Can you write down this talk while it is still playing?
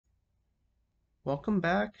Welcome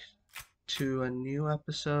back to a new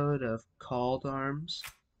episode of Called Arms,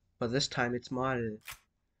 but this time it's modded.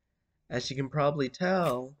 As you can probably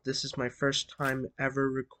tell, this is my first time ever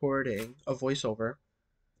recording a voiceover.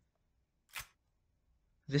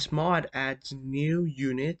 This mod adds new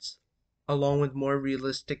units along with more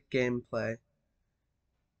realistic gameplay.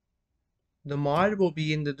 The mod will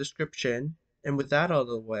be in the description, and with that out of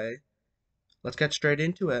the way, let's get straight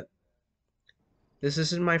into it. This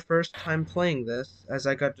isn't my first time playing this, as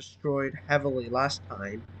I got destroyed heavily last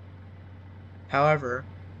time. However,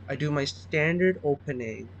 I do my standard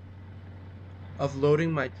opening of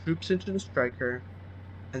loading my troops into the striker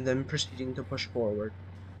and then proceeding to push forward.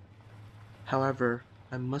 However,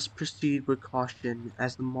 I must proceed with caution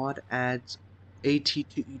as the mod adds AT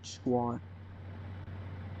to each squad.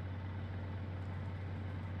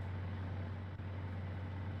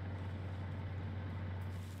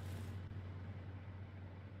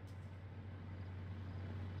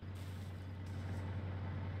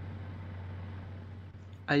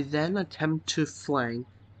 I then attempt to flank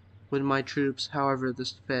with my troops, however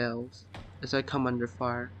this fails as I come under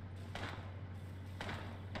fire.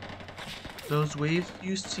 Those waves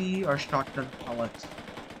you see are shotgun pellets,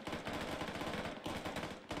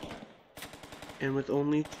 and with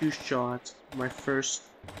only 2 shots, my first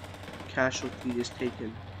casualty is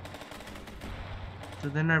taken. So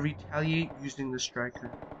then I retaliate using the striker.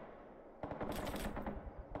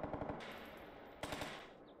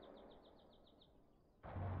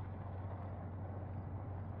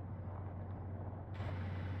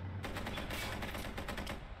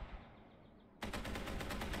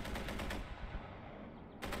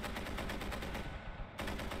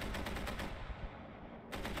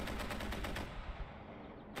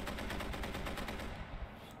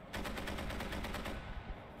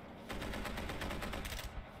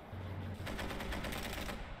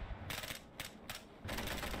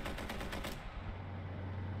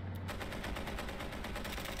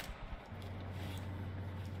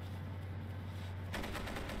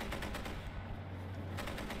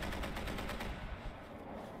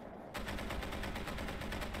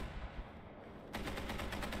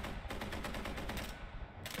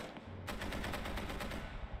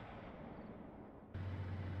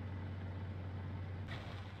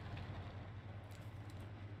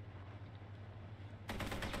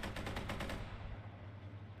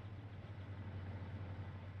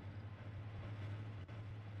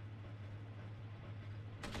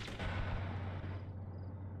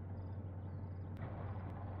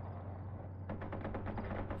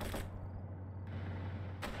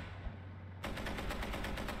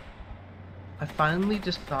 I finally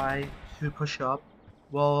decide to push up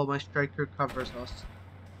while my striker covers us.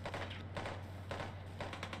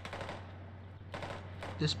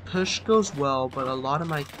 This push goes well, but a lot of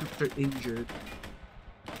my troops are injured.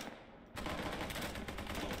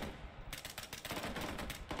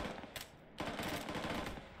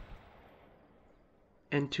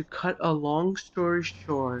 And to cut a long story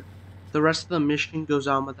short, the rest of the mission goes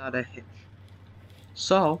on without a hitch.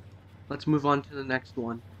 So, let's move on to the next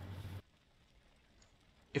one.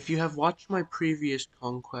 If you have watched my previous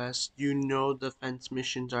conquest, you know defense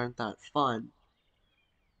missions aren't that fun,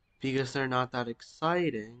 because they're not that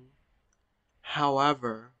exciting.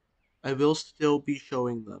 However, I will still be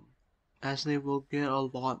showing them, as they will get a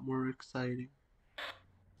lot more exciting.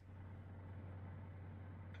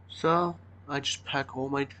 So, I just pack all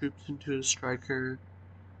my troops into a striker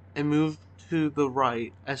and move to the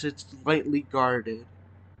right as it's lightly guarded.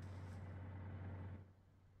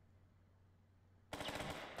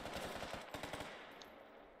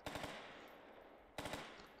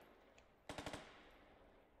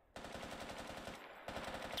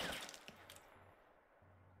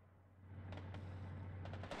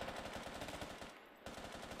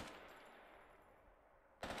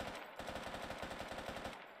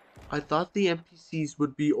 I thought the NPCs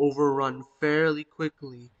would be overrun fairly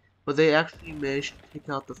quickly, but they actually managed to take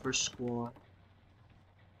out the first squad.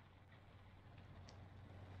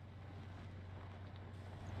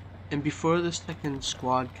 And before the second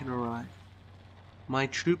squad can arrive, my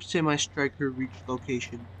troops and my striker reach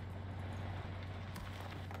location.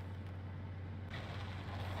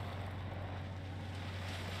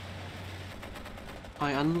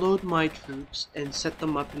 I unload my troops and set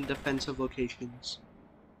them up in defensive locations.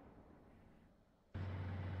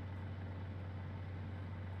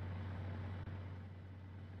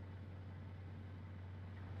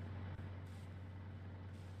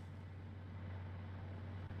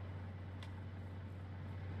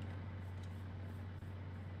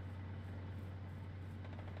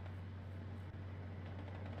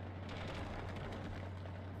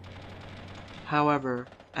 However,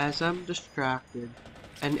 as I'm distracted,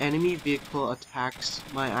 an enemy vehicle attacks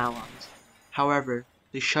my allies. However,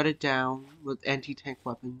 they shut it down with anti-tank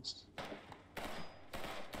weapons.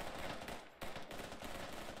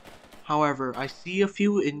 However, I see a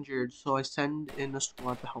few injured, so I send in a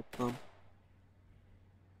squad to help them.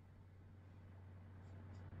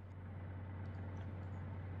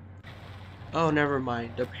 Oh, never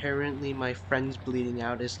mind. Apparently my friends bleeding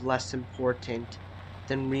out is less important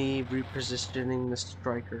than me repositioning the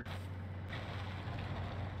striker.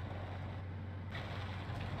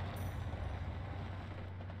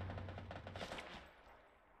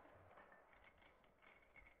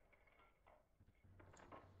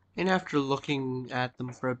 And after looking at them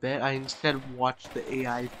for a bit, I instead watched the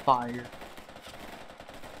AI fire.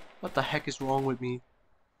 What the heck is wrong with me?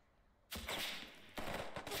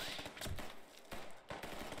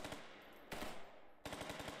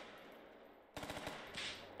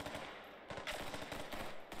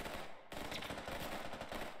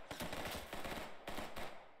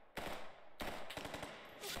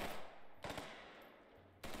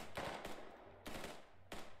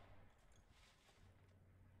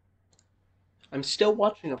 I'm still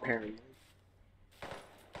watching apparently.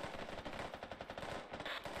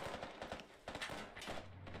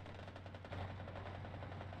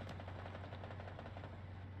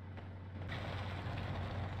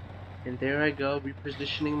 And there I go,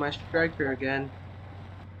 repositioning my striker again.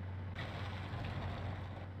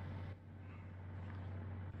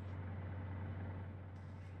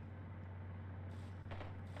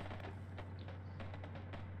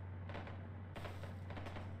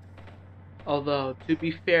 Although, to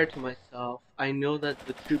be fair to myself, I know that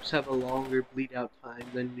the troops have a longer bleed out time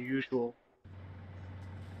than usual.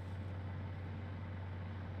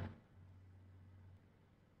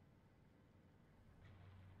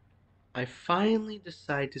 I finally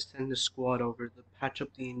decide to send a squad over to patch up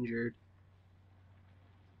the injured.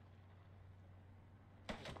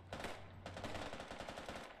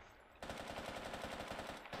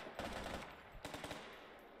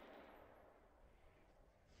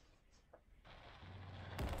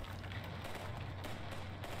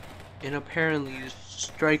 And apparently the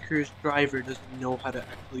striker's driver doesn't know how to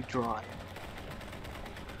actually drive.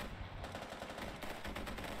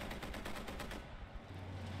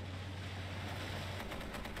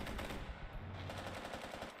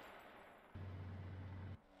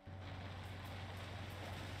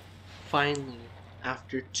 Finally,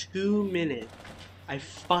 after 2 minutes, I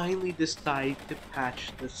finally decide to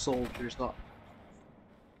patch the soldiers up.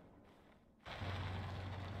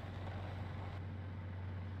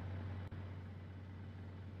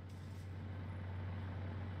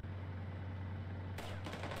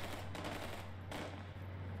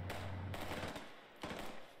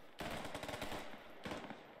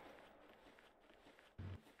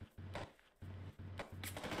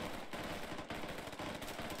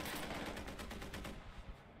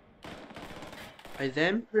 I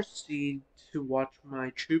then proceed to watch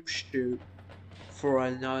my troops shoot for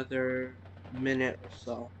another minute or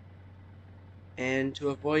so. And to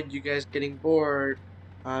avoid you guys getting bored,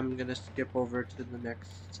 I'm gonna skip over to the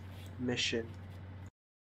next mission.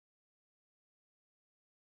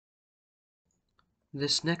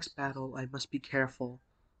 This next battle I must be careful,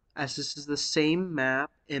 as this is the same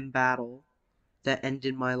map and battle that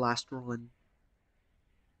ended my last run.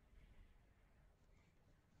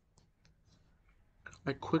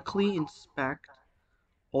 I quickly inspect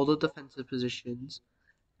all the defensive positions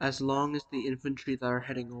as long as the infantry that are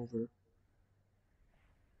heading over.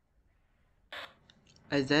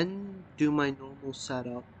 I then do my normal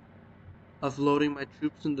setup of loading my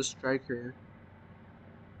troops in the striker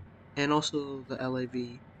and also the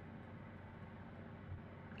LAV,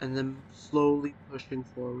 and then slowly pushing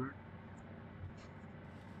forward.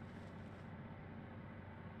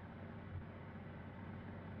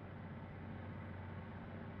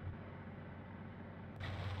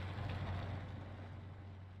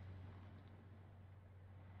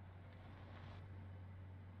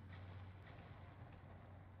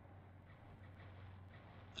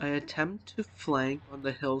 I attempt to flank on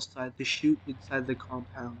the hillside to shoot inside the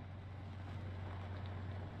compound.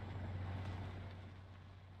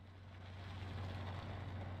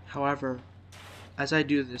 However, as I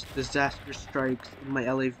do this, disaster strikes and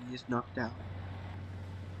my LAV is knocked out.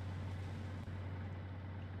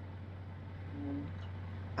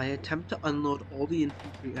 I attempt to unload all the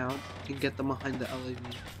infantry out and get them behind the LAV.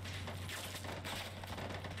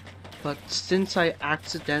 But since I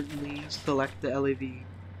accidentally select the LAV,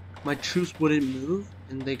 my troops wouldn't move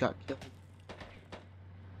and they got killed.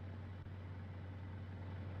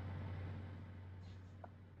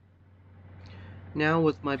 Now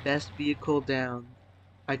with my best vehicle down,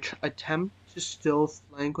 I attempt to still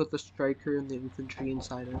flank with the striker and the infantry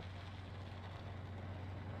inside it.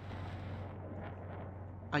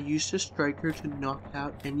 I used the striker to knock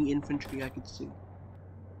out any infantry I could see.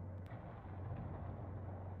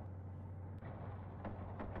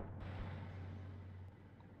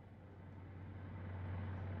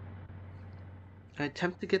 I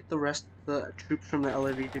attempt to get the rest of the troops from the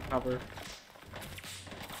elevated cover,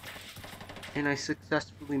 and I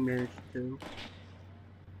successfully managed to.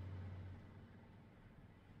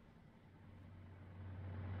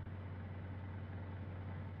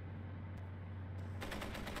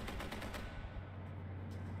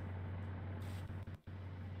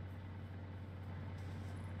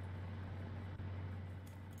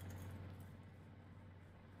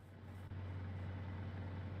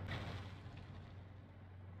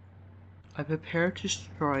 I prepare to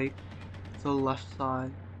strike the left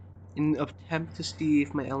side in an attempt to see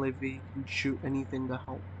if my LAV can shoot anything to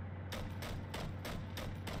help.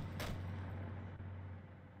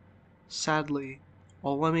 Sadly,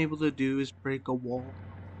 all I'm able to do is break a wall,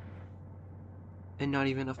 and not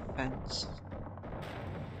even a fence.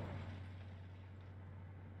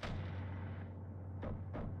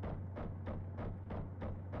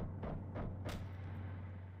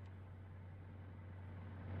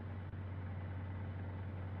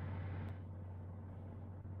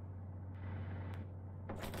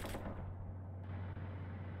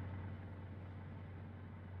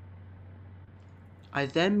 I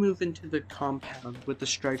then move into the compound with the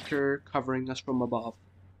striker covering us from above.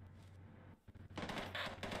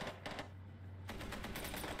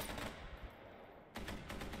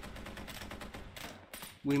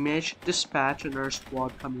 We manage to dispatch another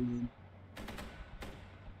squad coming in.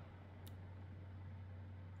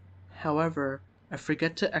 However, I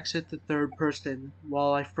forget to exit the third person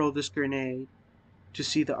while I throw this grenade to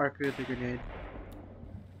see the arc of the grenade.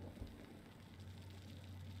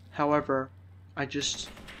 However, I just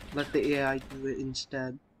let the AI do it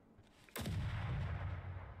instead.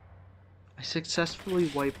 I successfully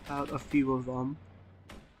wipe out a few of them.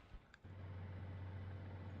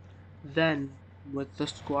 Then, with the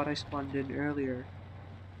squad I spawned in earlier,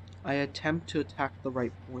 I attempt to attack the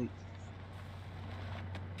right point.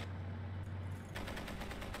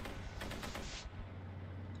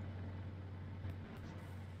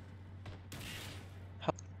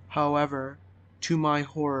 However, to my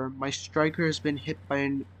horror, my striker has been hit by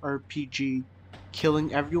an RPG,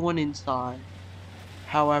 killing everyone inside.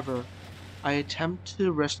 However, I attempt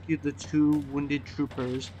to rescue the two wounded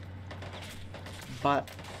troopers, but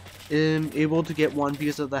am able to get one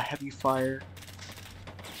because of the heavy fire.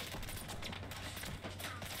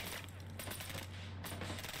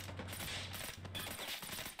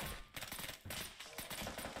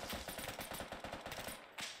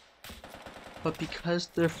 But because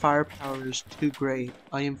their firepower is too great,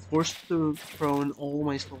 I am forced to prone all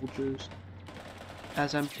my soldiers,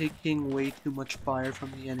 as I'm taking way too much fire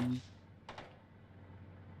from the enemy.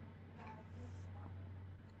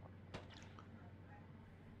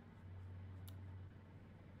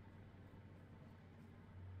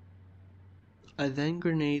 I then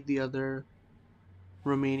grenade the other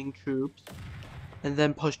remaining troops, and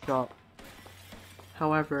then push up.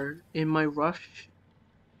 However, in my rush,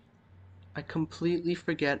 I completely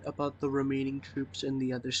forget about the remaining troops in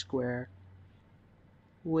the other square,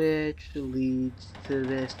 which leads to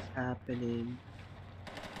this happening.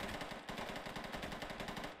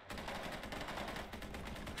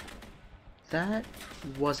 That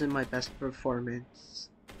wasn't my best performance.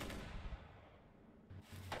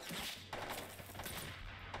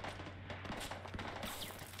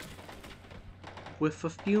 With a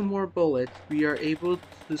few more bullets, we are able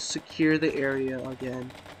to secure the area again.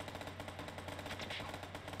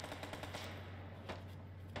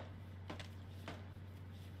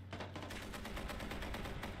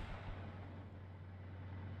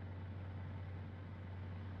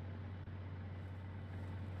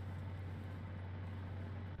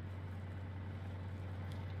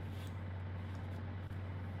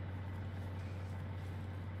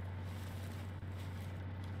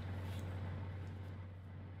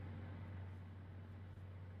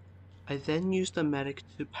 I then used a medic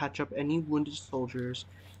to patch up any wounded soldiers,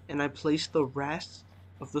 and I placed the rest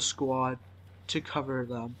of the squad to cover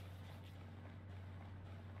them.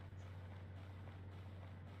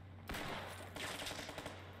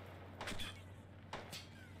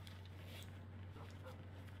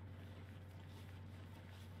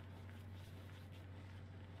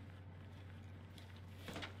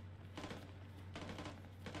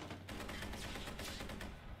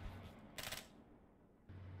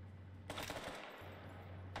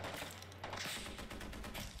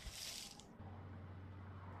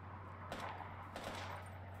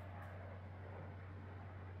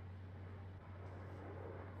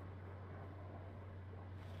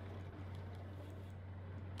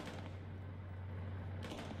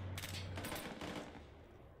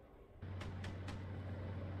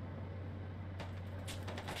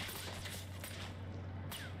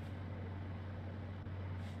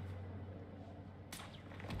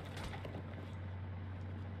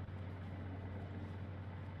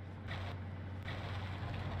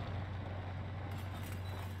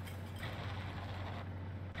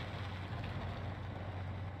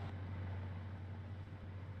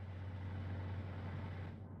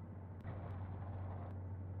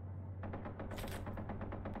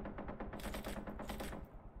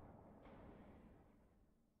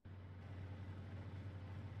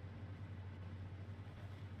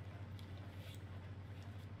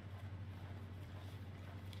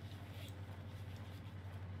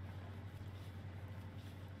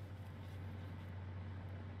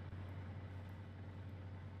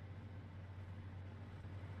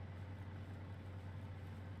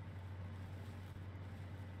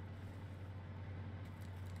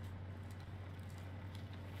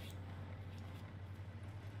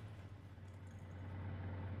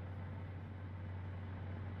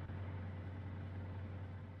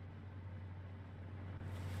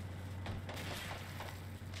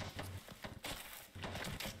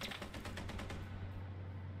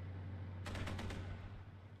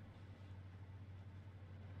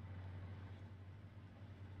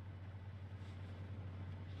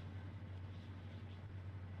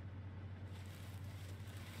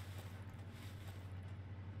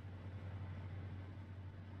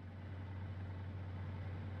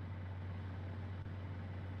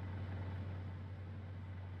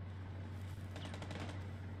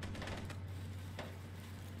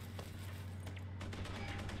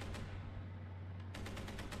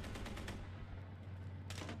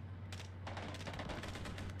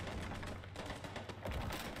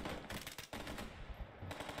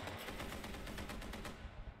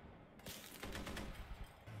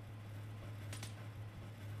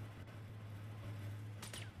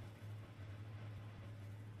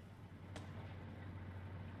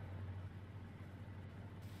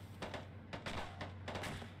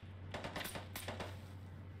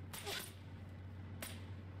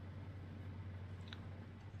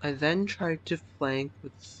 I then tried to flank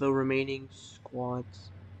with the remaining squads.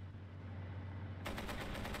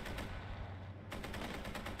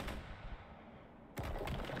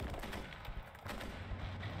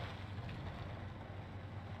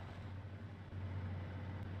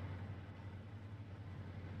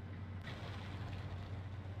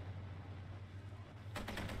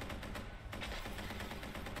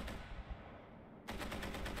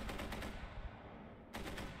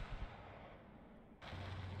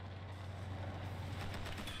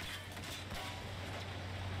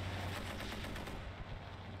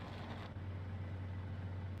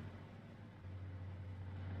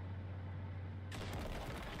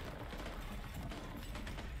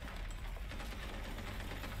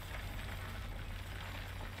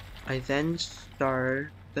 I then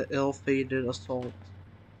started the ill-fated assault.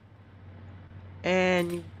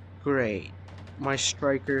 And great, my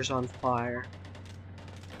striker's on fire.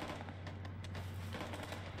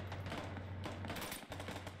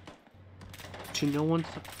 To no one's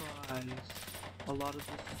surprise, a lot of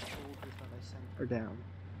the soldiers that I sent are down.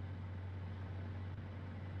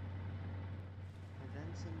 I then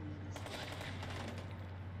sent another striker.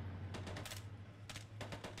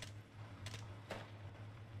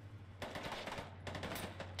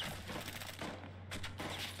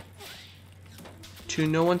 To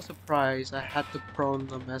no one's surprise, I had to prone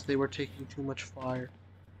them as they were taking too much fire.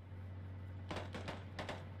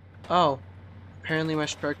 Oh, apparently my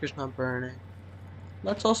striker's not burning.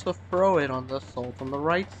 Let's also throw it on the assault on the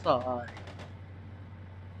right side.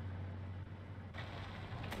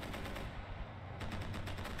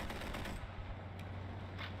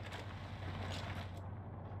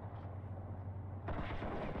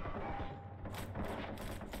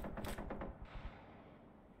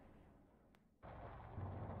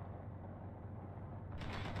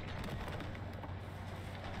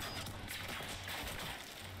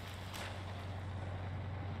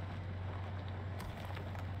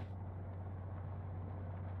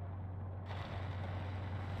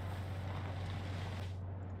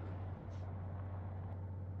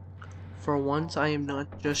 For once, I am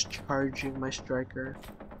not just charging my striker,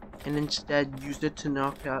 and instead use it to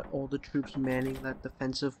knock out all the troops manning that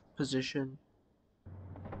defensive position.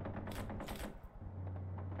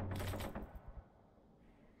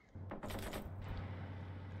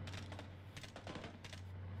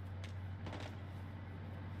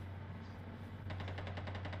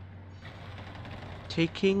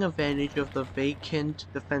 Taking advantage of the vacant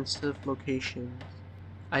defensive locations,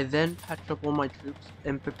 I then patch up all my troops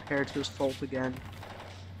and prepare to assault again.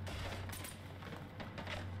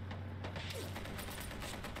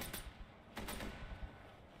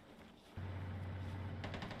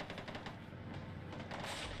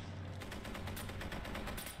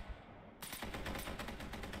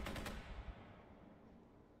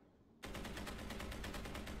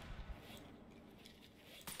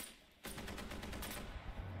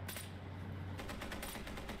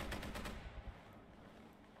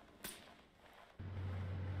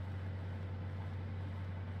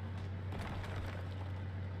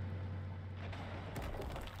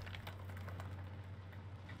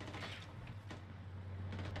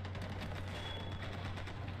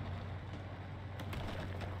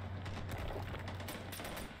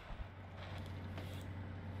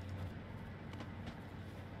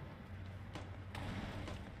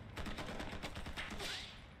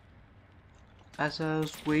 As I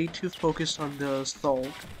was way too focused on the assault,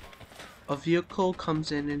 a vehicle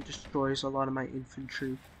comes in and destroys a lot of my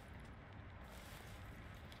infantry.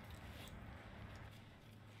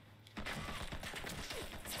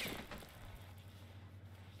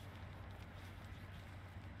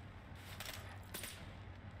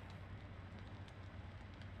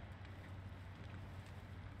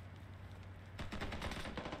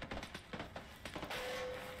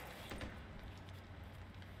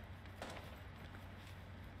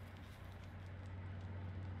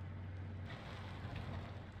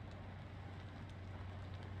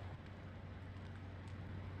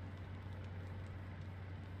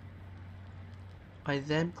 I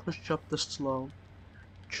then pushed up the slope,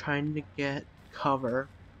 trying to get cover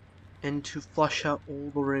and to flush out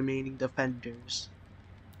all the remaining defenders.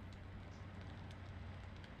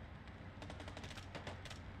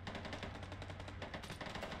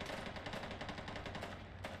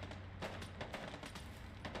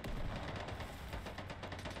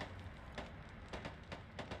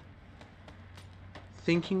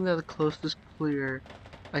 Thinking that the coast is clear,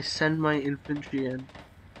 I send my infantry in.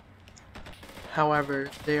 However,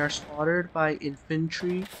 they are slaughtered by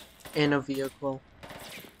infantry and a vehicle.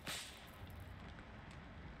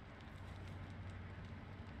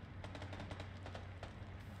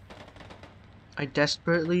 I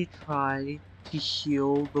desperately try to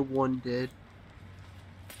heal the wounded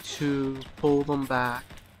to pull them back.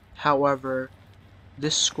 However,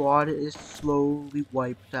 this squad is slowly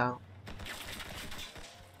wiped out.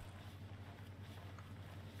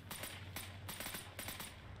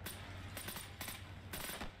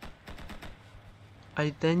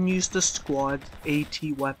 I then use the squad's AT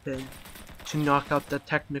weapon to knock out the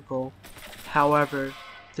technical. However,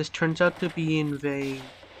 this turns out to be in vain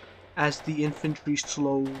as the infantry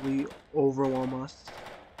slowly overwhelm us.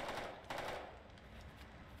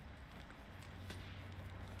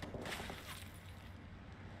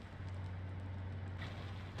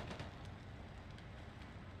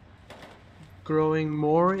 Growing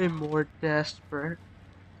more and more desperate,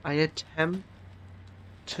 I attempt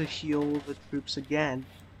to heal the troops again.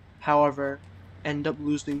 However, end up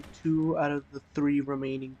losing 2 out of the 3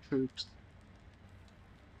 remaining troops.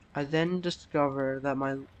 I then discover that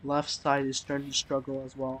my left side is starting to struggle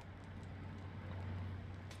as well.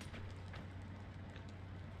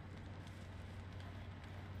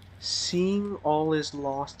 Seeing all is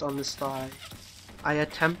lost on the side, I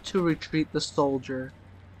attempt to retreat the soldier.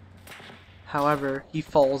 However, he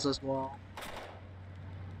falls as well.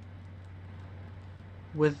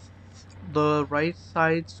 With the right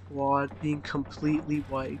side squad being completely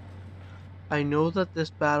wiped, I know that this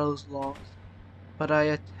battle is lost, but I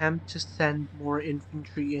attempt to send more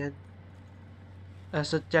infantry in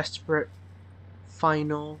as a desperate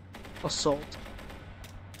final assault.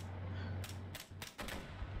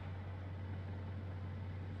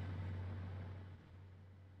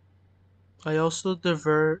 I also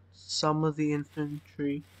divert some of the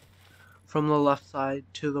infantry from the left side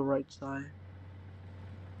to the right side.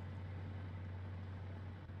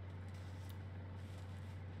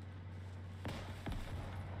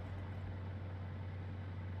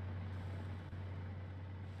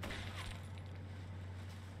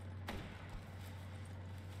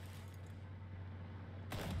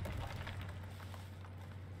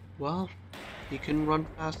 Well, you can run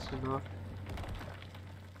fast enough.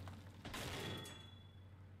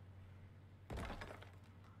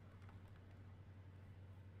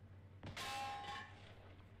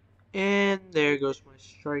 And there goes my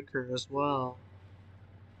striker as well.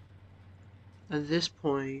 At this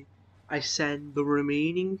point, I send the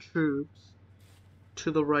remaining troops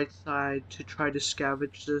to the right side to try to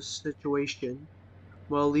scavenge this situation,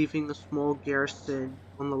 while leaving a small garrison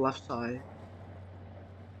on the left side.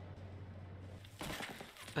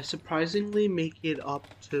 I surprisingly make it up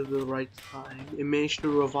to the right side and manage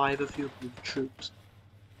to revive a few of the troops.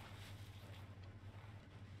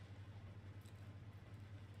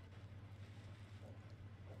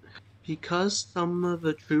 Because some of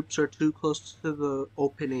the troops are too close to the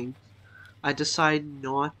openings, I decide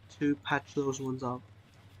not to patch those ones up.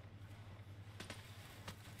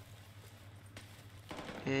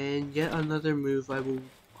 And yet another move I will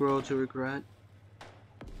grow to regret.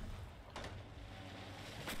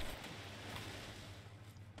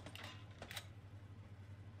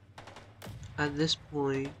 At this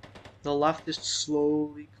point, the left is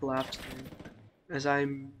slowly collapsing as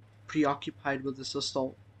I'm preoccupied with this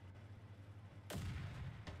assault.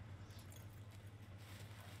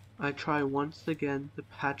 I try once again to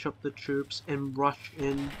patch up the troops and rush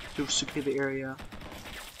in to secure the area.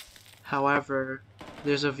 However,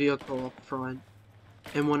 there's a vehicle up front,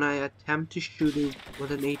 and when I attempt to shoot it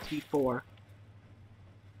with an AT-4,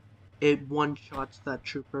 it one-shots that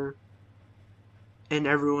trooper and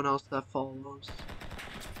everyone else that follows.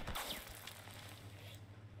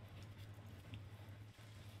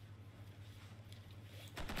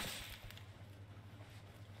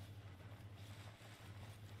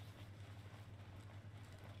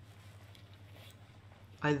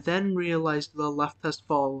 I then realize the left has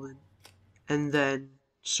fallen, and then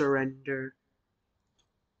surrender.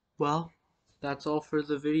 Well, that's all for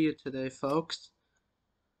the video today, folks.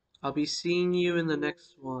 I'll be seeing you in the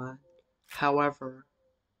next one. However,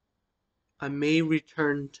 I may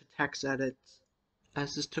return to text edits,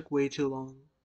 as this took way too long.